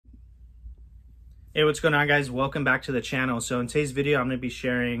Hey, what's going on, guys? Welcome back to the channel. So in today's video, I'm going to be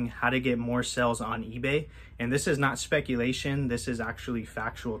sharing how to get more sales on eBay. And this is not speculation. This is actually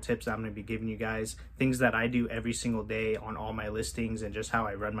factual tips that I'm going to be giving you guys, things that I do every single day on all my listings and just how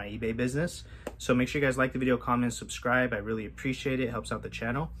I run my eBay business. So make sure you guys like the video, comment, subscribe. I really appreciate it. It helps out the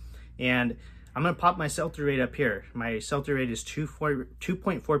channel. And I'm going to pop my sell-through rate up here. My sell-through rate is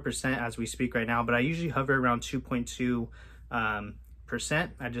 2.4% as we speak right now, but I usually hover around 2.2%.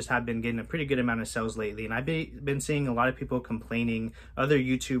 I just have been getting a pretty good amount of sales lately, and I've been seeing a lot of people complaining, other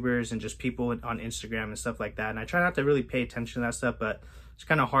YouTubers and just people on Instagram and stuff like that. And I try not to really pay attention to that stuff, but it's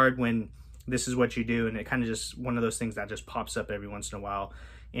kind of hard when this is what you do, and it kind of just one of those things that just pops up every once in a while.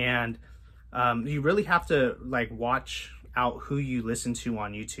 And you really have to watch out who you listen to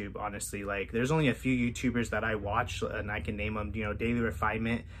on YouTube, honestly. Like, there's only a few YouTubers that I watch, and I can name them, Daily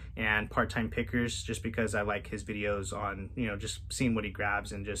Refinement and Part-Time Pickers, just because I like his videos on, just seeing what he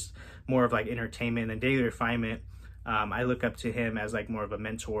grabs and just more of entertainment. And Daily Refinement, I look up to him as more of a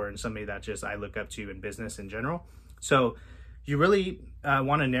mentor and somebody that just I look up to in business in general. So you really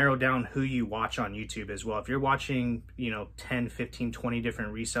want to narrow down who you watch on YouTube as well. If you're watching, 10, 15, 20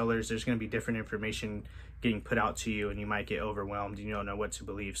 different resellers, there's going to be different information getting put out to you, and you might get overwhelmed and you don't know what to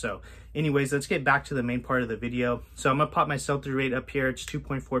believe. So anyways, let's get back to the main part of the video. So I'm gonna pop my sell-through rate up here. It's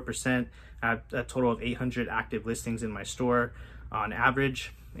 2.4%. I have a total of 800 active listings in my store on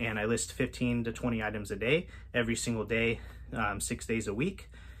average, and I list 15 to 20 items a day, every single day, 6 days a week.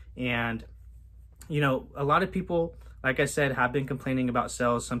 And a lot of people, like I said, have been complaining about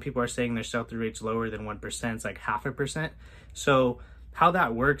sales. Some people are saying their sell-through rate's lower than 1%. It's like 0.5%. So how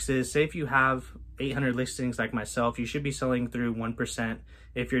that works is, say if you have 800 listings like myself, you should be selling through 1%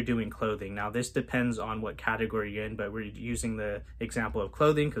 if you're doing clothing. Now, this depends on what category you're in, but we're using the example of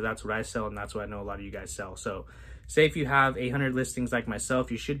clothing because that's what I sell and that's what I know a lot of you guys sell. So say if you have 800 listings like myself,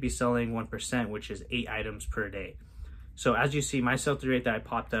 you should be selling 1%, which is 8 items per day. So as you see, my sell-through rate that I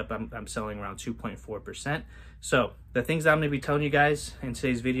popped up, I'm selling around 2.4%. So the things that I'm going to be telling you guys in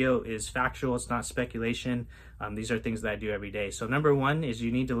today's video is factual. It's not speculation. These are things that I do every day. So number one is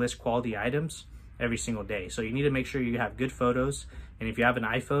you need to list quality items every single day. So you need to make sure you have good photos. And if you have an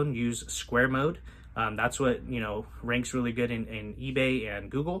iPhone, use square mode. That's what, ranks really good in eBay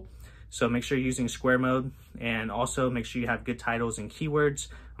and Google. So make sure you're using square mode, and also make sure you have good titles and keywords.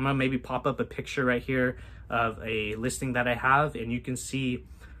 I'm gonna maybe pop up a picture right here of a listing that I have, and you can see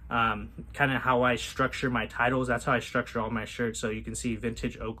kind of how I structure my titles. That's how I structure all my shirts. So you can see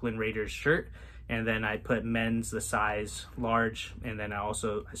vintage Oakland Raiders shirt, and then I put men's, the size large, and then I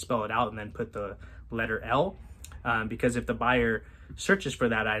spell it out and then put the letter L, because if the buyer searches for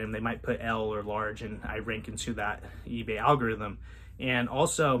that item, they might put L or large, and I rank into that eBay algorithm. And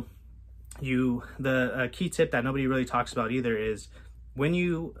also, the key tip that nobody really talks about either is when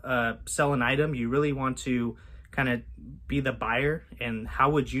you sell an item, you really want to kind of be the buyer, and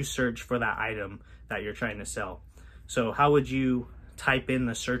how would you search for that item that you're trying to sell? So how would you type in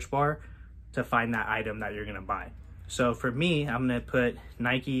the search bar to find that item that you're gonna buy? So for me, I'm gonna put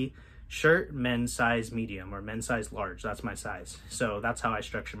Nike shirt, men's size medium or men's size large. That's my size. So that's how I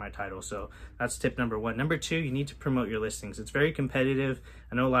structure my title. So that's tip number one. Number two, you need to promote your listings. It's very competitive.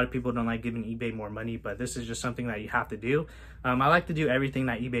 I know a lot of people don't like giving eBay more money, but this is just something that you have to do. I like to do everything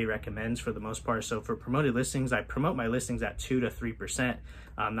that eBay recommends for the most part. So for promoted listings, I promote my listings at 2 to 3%.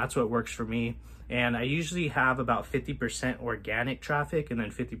 That's what works for me. And I usually have about 50% organic traffic and then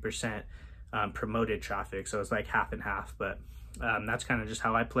 50% promoted traffic. So it's like half and half, but that's kind of just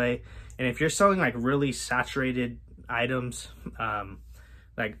how I play. And if you're selling really saturated items,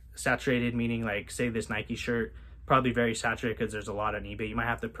 like saturated meaning say this Nike shirt, probably very saturated because there's a lot on eBay, you might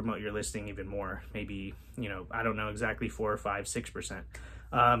have to promote your listing even more, maybe, I don't know exactly 4 or 5, 6%.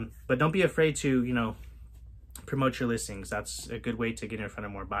 But don't be afraid to, promote your listings. That's a good way to get in front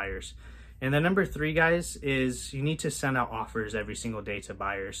of more buyers. And then number three, guys, is you need to send out offers every single day to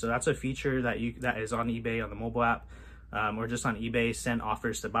buyers. So that's a feature that is on eBay on the mobile app. Or just on eBay, send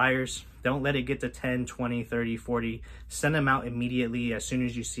offers to buyers. Don't let it get to 10, 20, 30, 40. Send them out immediately. As soon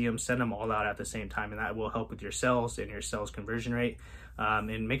as you see them, send them all out at the same time, and that will help with your sales and your sales conversion rate.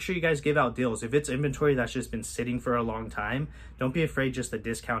 And make sure you guys give out deals. If it's inventory that's just been sitting for a long time, don't be afraid just to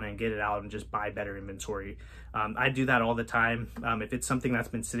discount it and get it out and just buy better inventory. I do that all the time. If it's something that's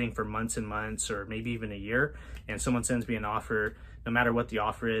been sitting for months and months, or maybe even a year, and someone sends me an offer, no matter what the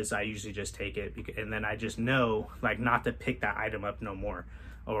offer is, I usually just take it, and then I just know not to pick that item up no more,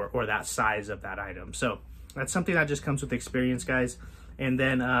 or that size of that item. So that's something that just comes with experience, guys. And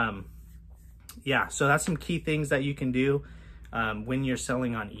then yeah, so that's some key things that you can do. when you're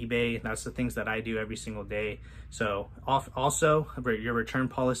selling on eBay. That's the things that I do every single day. So also your return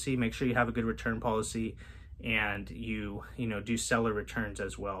policy, make sure you have a good return policy, and you do seller returns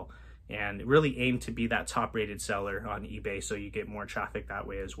as well, and really aim to be that top rated seller on eBay so you get more traffic that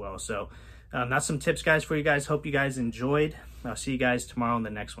way as well. So that's some tips, guys, for you guys. Hope you guys enjoyed. I'll see you guys tomorrow in the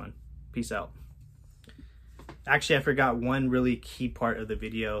next one. Peace out. Actually, I forgot one really key part of the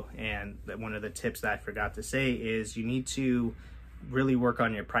video, and one of the tips that I forgot to say is you need to really work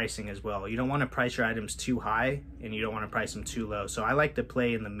on your pricing as well. You don't want to price your items too high, and you don't want to price them too low. So I like to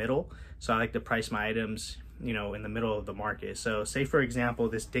play in the middle. So I like to price my items, in the middle of the market. So say, for example,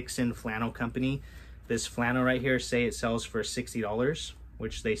 this Dixon flannel company, this flannel right here, say it sells for $60,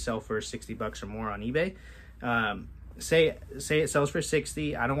 which they sell for 60 bucks or more on eBay. Say it sells for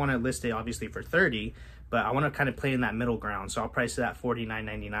 60. I don't want to list it obviously for 30, but I want to kind of play in that middle ground. So I'll price it at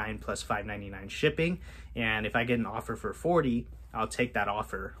 $49.99 plus $5.99 shipping. And if I get an offer for 40, I'll take that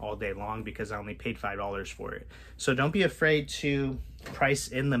offer all day long because I only paid $5 for it. So don't be afraid to price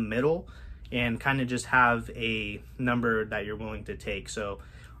in the middle and kind of just have a number that you're willing to take. So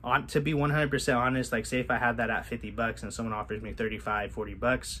to be 100% honest, like say if I had that at 50 bucks and someone offers me 35, 40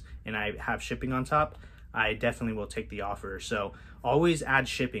 bucks and I have shipping on top, I definitely will take the offer. So always add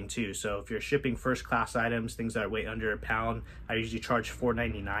shipping too. So if you're shipping first class items, things that weigh under a pound, I usually charge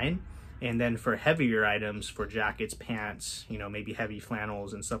 $4.99. And then for heavier items, for jackets, pants, maybe heavy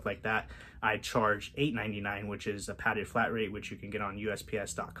flannels and stuff like that, I charge $8.99, which is a padded flat rate, which you can get on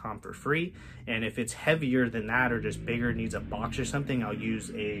USPS.com for free. And if it's heavier than that or just bigger, needs a box or something, I'll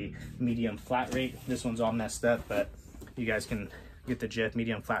use a medium flat rate. This one's all messed up, but you guys can get the gist.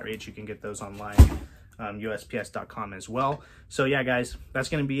 Medium flat rates, you can get those online. USPS.com as well. So yeah, guys, that's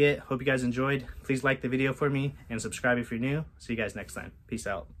gonna be it. Hope you guys enjoyed. Please like the video for me and subscribe if you're new. See you guys next time. Peace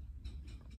out.